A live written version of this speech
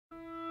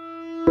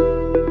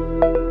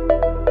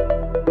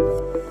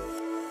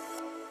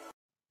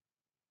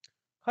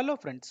Hello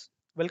friends,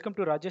 welcome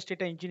to Rajesh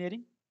Data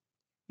Engineering.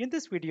 In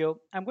this video,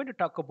 I'm going to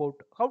talk about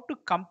how to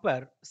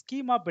compare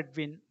schema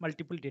between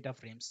multiple data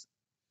frames.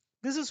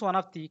 This is one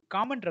of the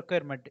common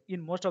requirement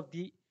in most of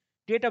the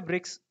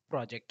Databricks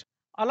project.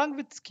 Along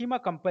with schema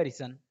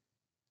comparison,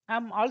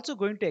 I'm also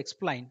going to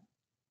explain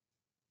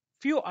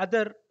few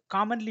other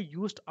commonly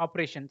used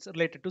operations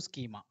related to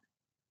schema.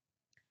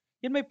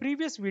 In my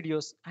previous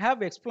videos, I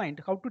have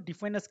explained how to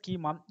define a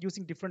schema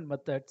using different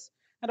methods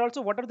and also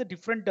what are the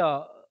different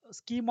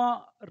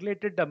schema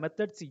related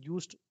methods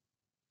used.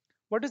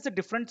 What is the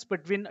difference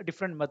between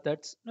different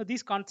methods? Now,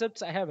 these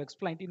concepts I have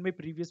explained in my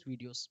previous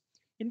videos.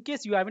 In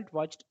case you haven't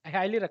watched, I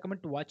highly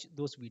recommend to watch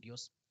those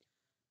videos.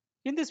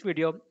 In this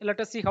video,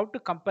 let us see how to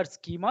compare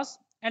schemas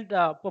and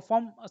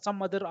perform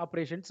some other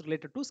operations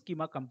related to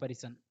schema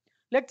comparison.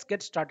 Let's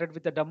get started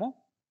with the demo.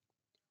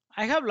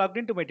 I have logged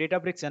into my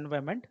Databricks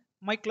environment.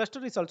 My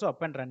cluster is also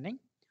up and running.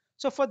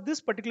 So for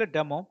this particular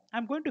demo,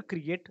 I'm going to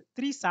create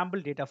 3 sample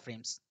data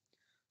frames.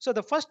 So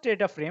the first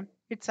data frame,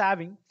 it's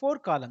having 4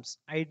 columns: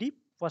 ID,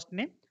 first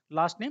name,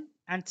 last name,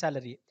 and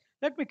salary.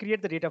 Let me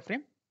create the data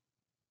frame.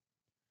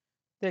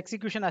 The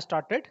execution has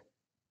started.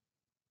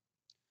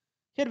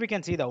 Here we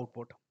can see the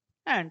output.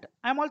 And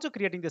I'm also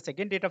creating the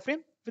second data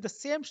frame with the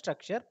same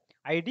structure: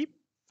 ID,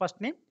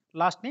 first name,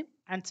 last name,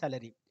 and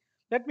salary.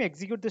 Let me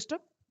execute this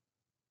step.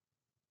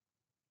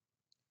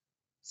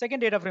 Second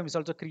data frame is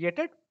also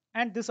created,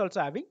 and this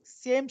also having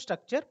same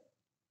structure.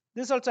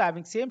 This also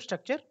having same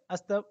structure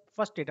as the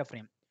first data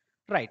frame.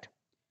 Right.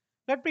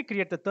 Let me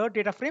create the third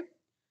data frame.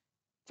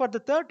 For the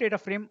third data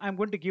frame, I'm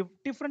going to give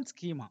different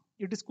schema.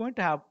 It is going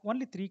to have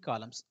only 3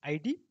 columns: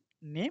 ID,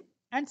 name,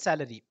 and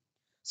salary.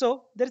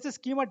 So there is a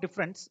schema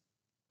difference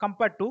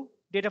compared to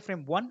data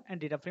frame 1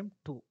 and data frame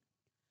 2.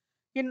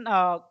 In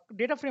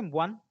data frame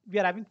 1, we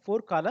are having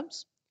 4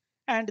 columns,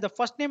 and the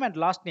first name and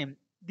last name,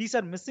 these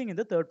are missing in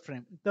the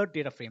third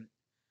data frame.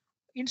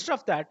 Instead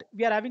of that,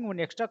 we are having one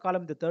extra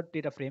column in the third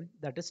data frame,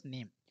 that is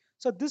name.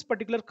 So this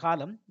particular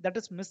column that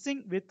is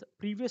missing with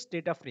previous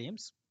data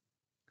frames,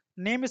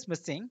 name is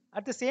missing.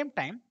 At the same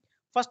time,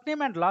 first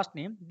name and last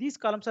name, these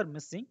columns are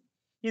missing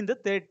in the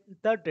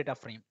third data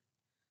frame.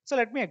 So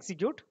let me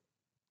execute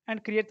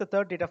and create the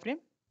third data frame.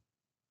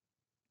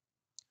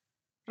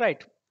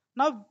 Right.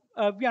 Now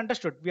we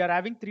understood we are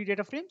having 3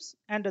 data frames,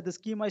 and the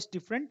schema is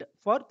different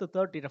for the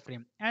third data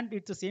frame, and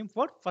it's the same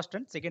for first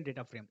and second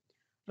data frame.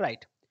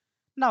 Right.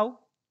 Now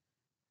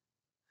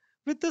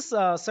with this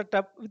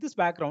setup, with this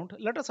background,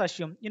 let us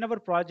assume in our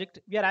project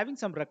we are having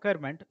some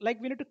requirement like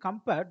we need to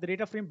compare the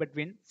data frame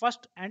between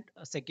first and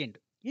second.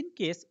 In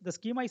case the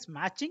schema is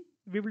matching,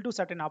 we will do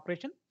certain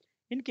operation.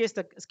 In case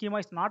the schema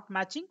is not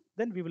matching,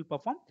 then we will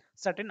perform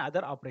certain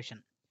other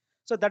operation.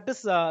 So that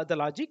is the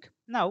logic.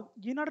 Now,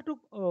 in order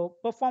to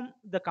perform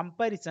the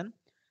comparison,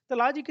 the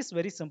logic is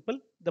very simple.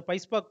 The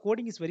Pyspark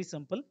coding is very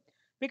simple.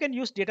 We can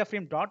use data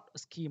frame dot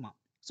schema.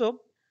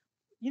 So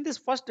in this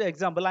first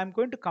example, I'm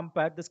going to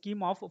compare the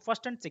schema of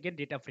first and second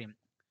data frame.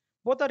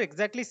 Both are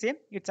exactly same.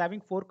 It's having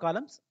 4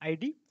 columns: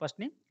 ID, first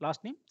name,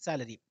 last name,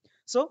 salary.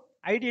 So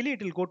ideally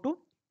it will go to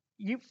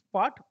if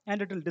part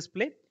and it will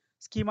display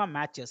schema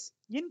matches.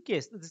 In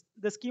case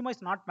the schema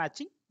is not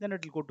matching, then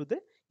it will go to the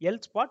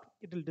else part.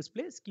 It will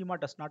display schema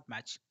does not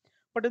match.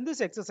 But in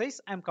this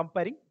exercise, I'm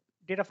comparing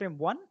data frame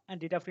 1 and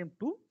data frame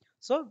 2.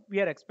 So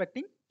we are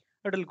expecting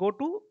it will go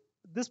to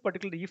this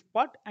particular if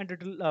part and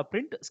it will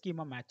print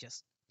schema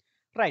matches.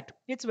 Right,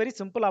 it's very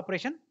simple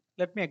operation.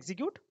 Let me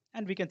execute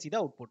and we can see the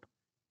output.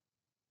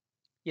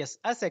 Yes,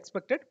 as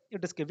expected,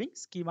 it is giving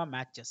schema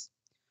matches.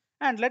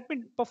 And let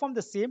me perform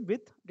the same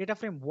with data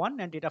frame 1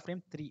 and data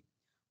frame 3.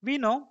 We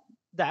know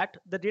that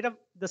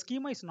the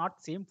schema is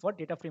not same for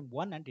data frame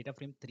 1 and data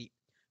frame 3.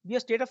 We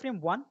have data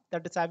frame 1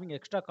 that is having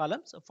extra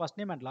columns of first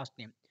name and last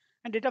name,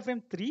 and data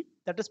frame 3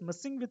 that is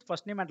missing with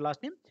first name and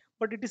last name,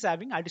 but it is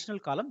having additional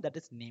column that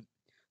is name.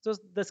 So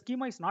the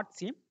schema is not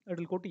same. It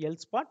will go to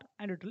else part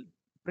and it will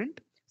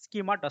print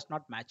schema does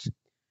not match.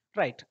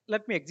 Right,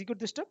 let me execute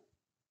this step.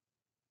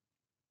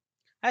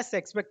 As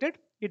expected,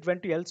 it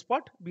went to else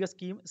part because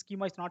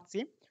schema is not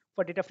same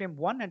for data frame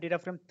 1 and data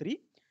frame 3.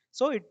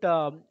 So it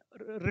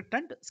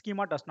returned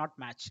schema does not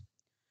match.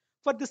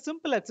 For this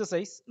simple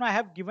exercise, now I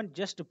have given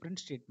just a print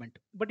statement.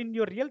 But in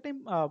your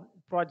real-time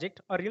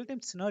project or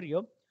real-time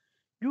scenario,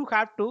 you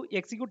have to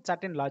execute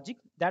certain logic.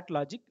 That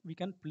logic we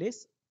can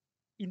place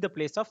in the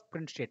place of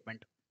print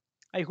statement.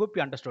 I hope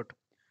you understood.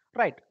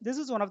 Right, this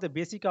is one of the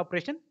basic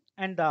operation,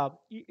 and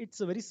it's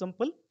very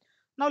simple.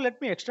 Now let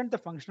me extend the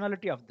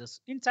functionality of this.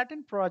 In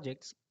certain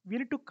projects, we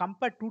need to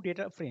compare 2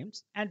 data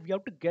frames and we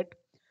have to get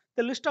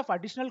the list of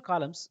additional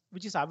columns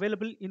which is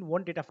available in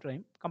one data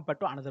frame compared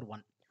to another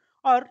one,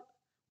 or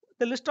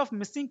the list of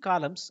missing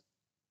columns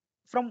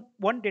from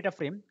one data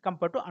frame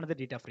compared to another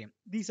data frame.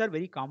 These are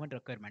very common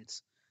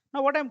requirements.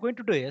 Now what I'm going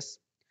to do is,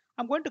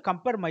 I'm going to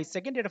compare my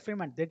second data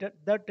frame and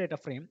third data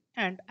frame,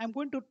 and I'm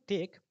going to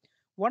take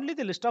only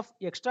the list of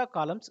extra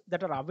columns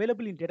that are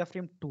available in data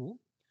frame 2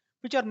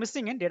 which are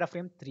missing in data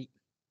frame 3.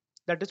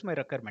 That is my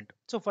requirement.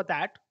 So for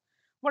that,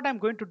 what I'm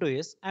going to do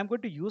is I'm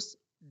going to use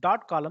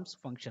dot columns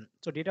function.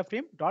 So data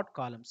frame dot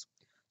columns.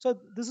 So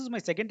this is my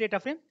second data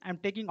frame. I'm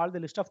taking all the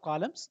list of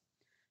columns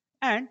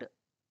and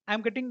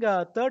I'm getting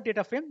a third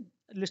data frame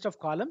list of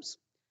columns.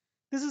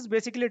 This is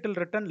basically it will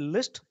return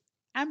list.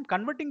 I'm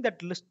converting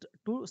that list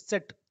to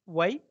set.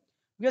 Why?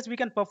 Because we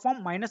can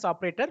perform minus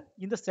operator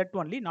in the set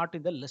only, not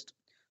in the list.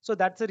 So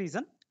that's the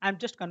reason I'm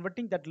just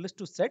converting that list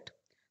to set.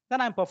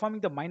 Then I'm performing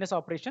the minus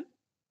operation.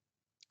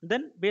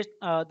 Then based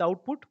the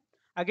output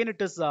again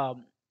it is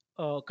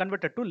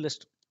converted to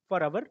list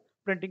for our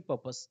printing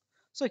purpose.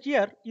 So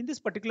here in this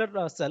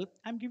particular cell,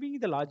 I'm giving you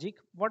the logic.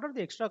 What are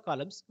the extra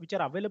columns which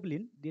are available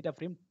in data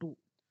frame 2,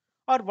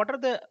 or what are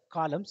the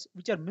columns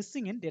which are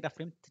missing in data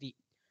frame 3?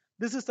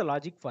 This is the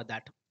logic for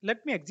that.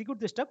 Let me execute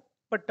this step,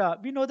 but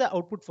we know the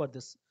output for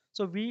this.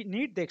 So we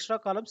need the extra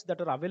columns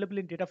that are available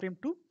in data frame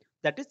 2,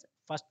 that is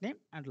first name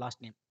and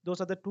last name. Those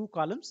are the two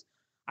columns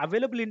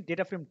available in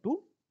data frame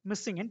 2,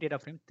 missing in data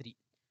frame 3.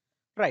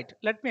 Right,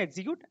 let me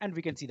execute and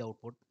we can see the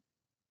output.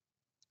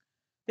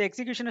 The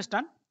execution is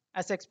done.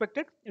 As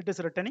expected, it is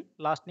returning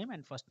last name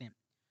and first name.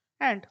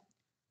 And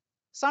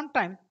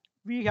sometime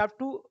we have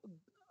to,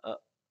 uh,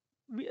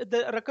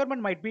 the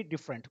requirement might be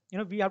different.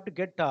 We have to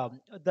get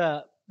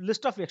the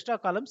list of extra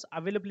columns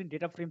available in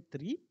data frame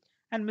 3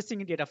 and missing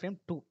in data frame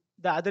 2,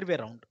 the other way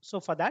around. So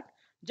for that,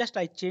 just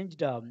I changed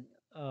df3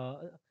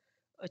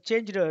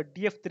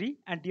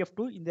 and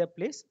df2 in their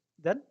place.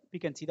 Then we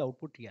can see the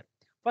output here.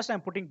 First, I'm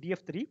putting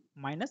df3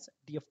 minus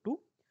df2.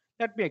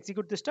 Let me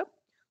execute this step.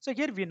 So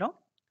here we know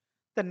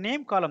the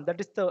name column, that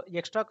is the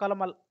extra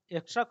column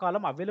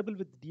available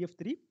with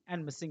df3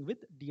 and missing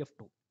with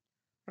df2.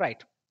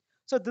 Right.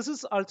 So this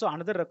is also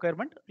another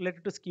requirement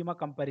related to schema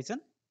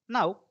comparison.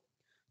 Now,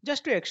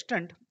 just to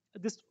extend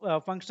this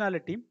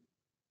functionality,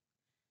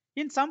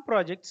 in some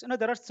projects,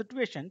 there are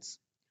situations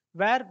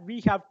where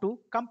we have to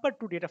compare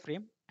two data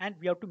frame and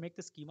we have to make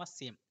the schema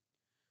same.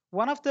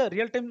 One of the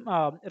real-time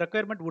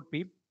requirement would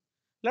be,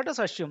 let us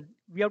assume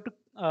we have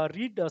to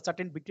read a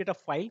certain big data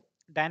file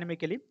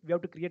dynamically. We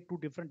have to create two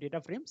different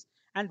data frames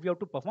and we have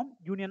to perform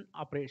union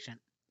operation.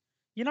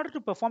 In order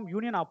to perform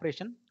union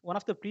operation, one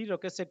of the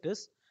prerequisites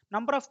is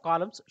number of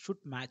columns should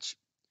match.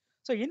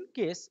 So in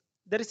case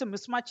there is a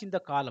mismatch in the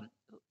column,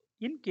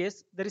 in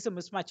case there is a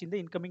mismatch in the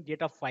incoming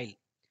data file,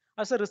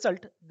 as a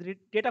result, the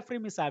data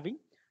frame is having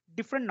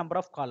different number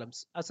of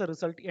columns. As a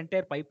result,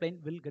 entire pipeline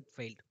will get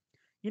failed.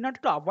 In order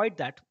to avoid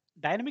that,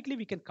 dynamically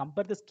we can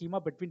compare the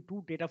schema between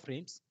two data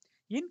frames.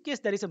 In case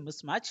there is a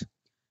mismatch,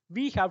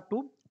 we have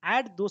to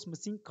add those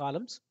missing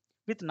columns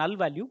with null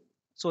value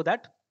so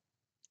that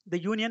the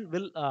union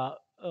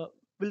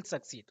will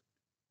succeed.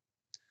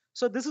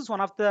 So this is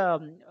one of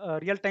the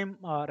real-time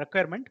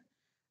requirement.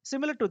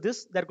 Similar to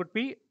this, there could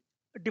be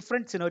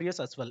different scenarios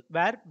as well,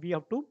 where we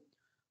have to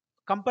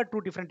compare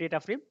two different data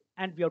frame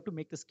and we have to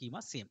make the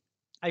schema same.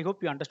 I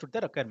hope you understood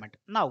the requirement.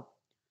 Now,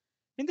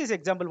 in this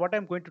example, what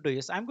I'm going to do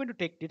is I'm going to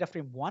take data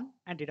frame 1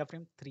 and data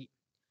frame 3.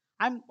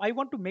 I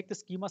want to make the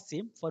schema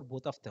same for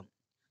both of them.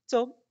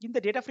 So in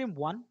the data frame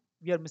 1,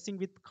 we are missing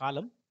with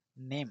column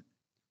name.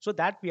 So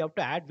that we have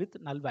to add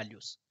with null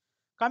values.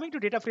 Coming to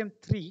data frame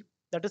 3,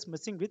 that is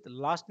missing with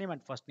last name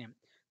and first name.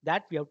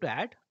 That we have to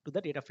add to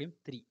the data frame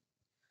 3.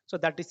 So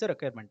that is the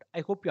requirement. I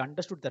hope you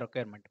understood the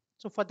requirement.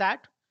 So for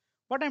that,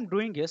 what I'm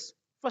doing is,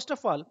 first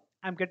of all,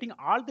 I'm getting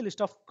all the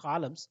list of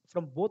columns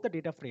from both the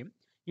data frame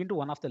into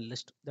one of the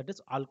list, that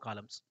is all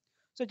columns.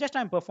 So just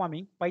I'm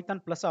performing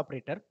Python plus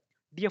operator,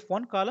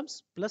 df1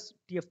 columns plus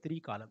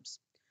df3 columns.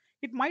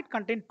 It might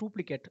contain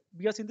duplicate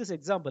because in this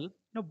example,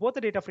 both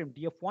the data frame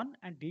df1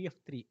 and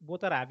df3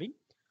 both are having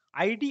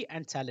id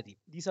and salary.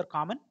 These are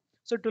common,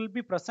 so it will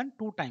be present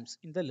two times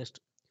in the list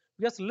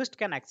because list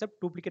can accept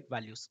duplicate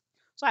values.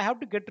 So I have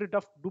to get rid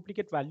of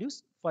duplicate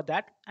values. For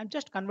that, I'm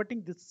just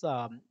converting this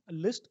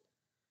list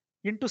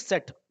into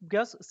set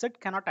because set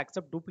cannot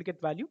accept duplicate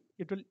value.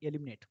 It will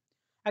eliminate.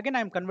 Again,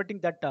 I'm converting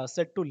that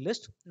set to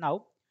list.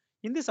 Now,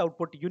 in this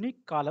output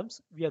unique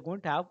columns, we are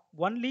going to have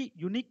only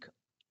unique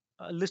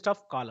list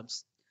of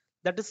columns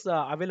that is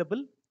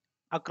available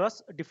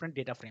across different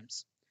data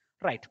frames.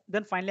 Right.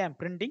 Then finally, I'm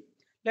printing.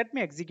 Let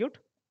me execute.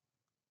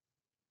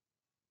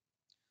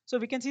 So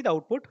we can see the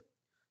output.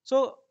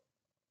 So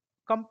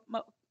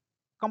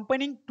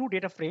combining two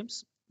data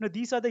frames,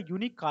 these are the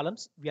unique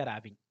columns we are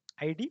having.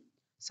 ID,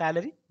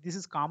 salary, this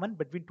is common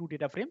between two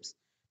data frames.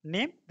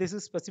 Name, this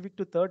is specific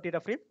to third data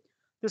frame.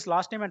 This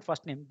last name and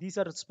first name, these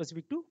are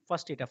specific to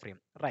first data frame.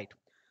 Right.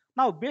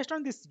 Now, based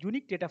on this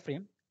unique data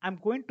frame, I'm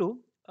going to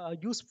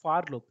use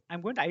for loop.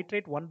 I'm going to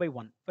iterate one by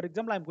one. For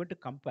example, I'm going to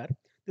compare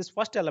this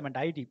first element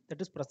ID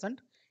that is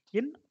present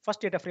in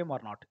first data frame or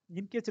not.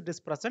 In case it is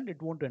present,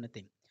 it won't do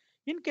anything.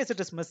 In case it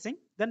is missing,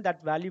 then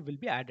that value will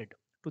be added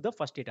to the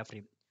first data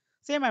frame.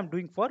 Same I'm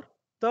doing for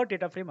third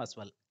data frame as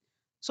well.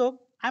 So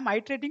I'm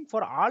iterating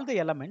for all the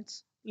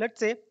elements. Let's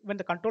say when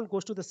the control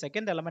goes to the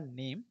second element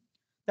name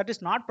that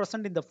is not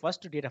present in the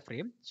first data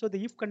frame. So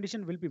the if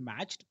condition will be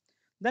matched.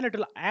 Then it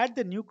will add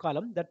the new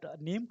column, that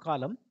name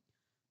column,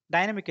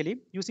 dynamically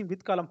using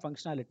with column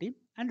functionality,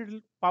 and it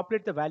will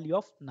populate the value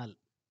of null.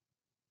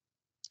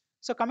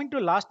 So coming to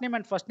last name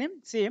and first name,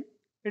 same,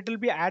 it will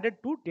be added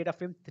to data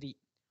frame 3.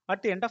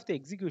 At the end of the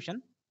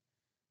execution,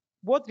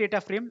 both data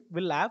frame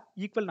will have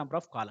equal number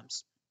of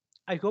columns.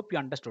 I hope you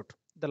understood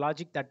the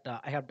logic that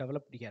I have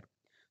developed here.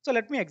 So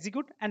let me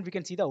execute and we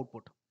can see the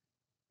output.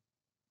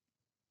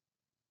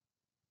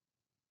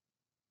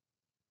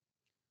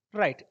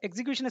 Right,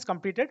 execution is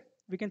completed.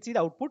 We can see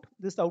the output.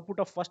 This is the output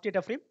of first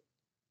data frame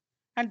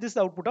and this is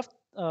the output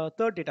of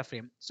third data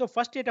frame. So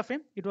first data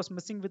frame, it was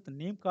missing with the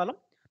name column.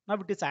 Now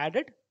it is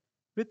added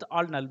with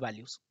all null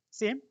values.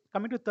 Same,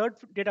 coming to third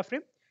data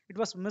frame, it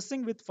was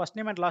missing with first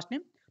name and last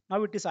name.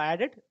 Now it is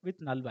added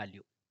with null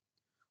value.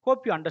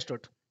 Hope you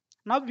understood.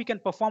 Now we can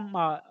perform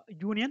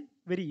union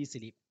very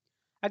easily.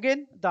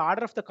 Again, the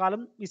order of the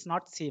column is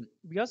not same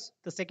because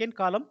the second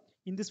column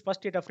in this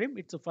first data frame,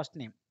 it's a first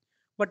name.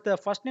 But the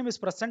first name is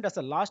present as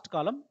a last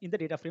column in the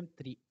data frame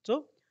 3.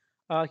 So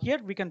here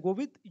we can go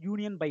with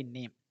union by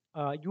name.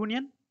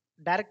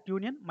 Direct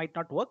union might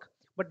not work,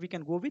 but we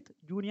can go with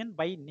union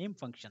by name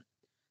function.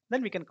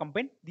 Then we can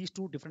combine these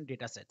two different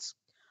data sets.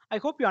 I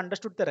hope you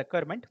understood the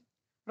requirement.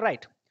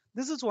 Right.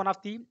 This is one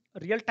of the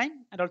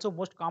real-time and also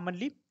most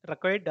commonly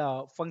required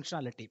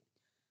functionality.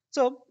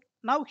 So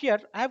now here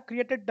I have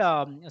created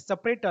a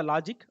separate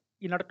logic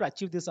in order to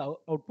achieve this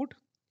output.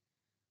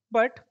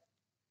 But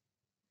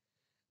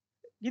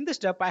in this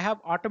step, I have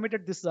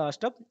automated this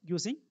step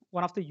using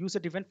one of the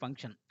user-defined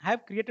function. I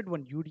have created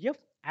one UDF,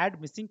 add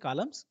missing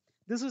columns.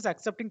 This is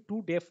accepting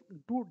two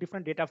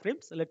different data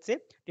frames. Let's say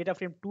data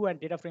frame 2 and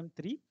data frame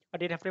 3, or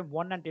data frame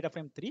 1 and data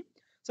frame 3.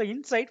 So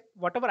inside,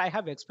 whatever I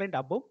have explained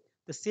above,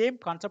 the same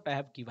concept I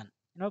have given.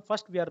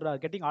 First we are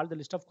getting all the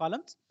list of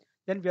columns.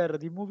 Then we are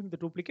removing the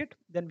duplicate.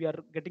 Then we are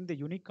getting the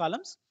unique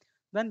columns.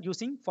 Then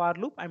using for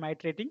loop, I'm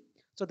iterating.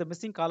 So the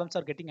missing columns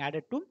are getting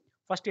added to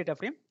first data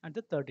frame and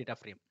the third data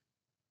frame.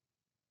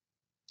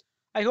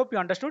 I hope you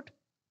understood.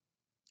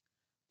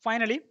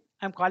 Finally,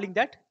 I'm calling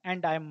that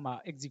and I'm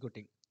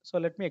executing. So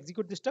let me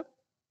execute this step.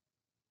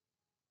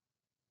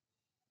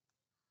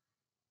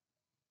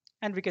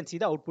 And we can see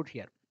the output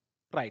here.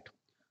 Right.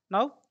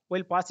 Now,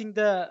 while passing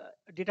the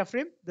data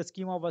frame, the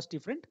schema was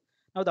different.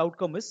 Now the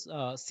outcome is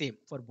same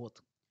for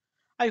both.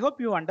 I hope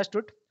you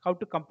understood how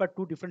to compare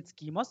two different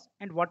schemas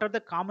and what are the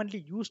commonly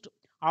used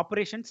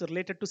operations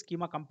related to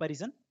schema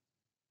comparison.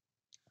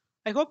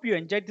 I hope you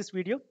enjoyed this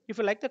video. If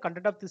you like the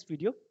content of this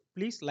video,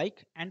 please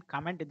like and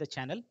comment in the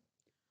channel.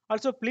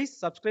 Also, please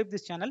subscribe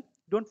this channel.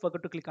 Don't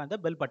forget to click on the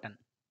bell button.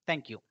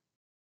 Thank you.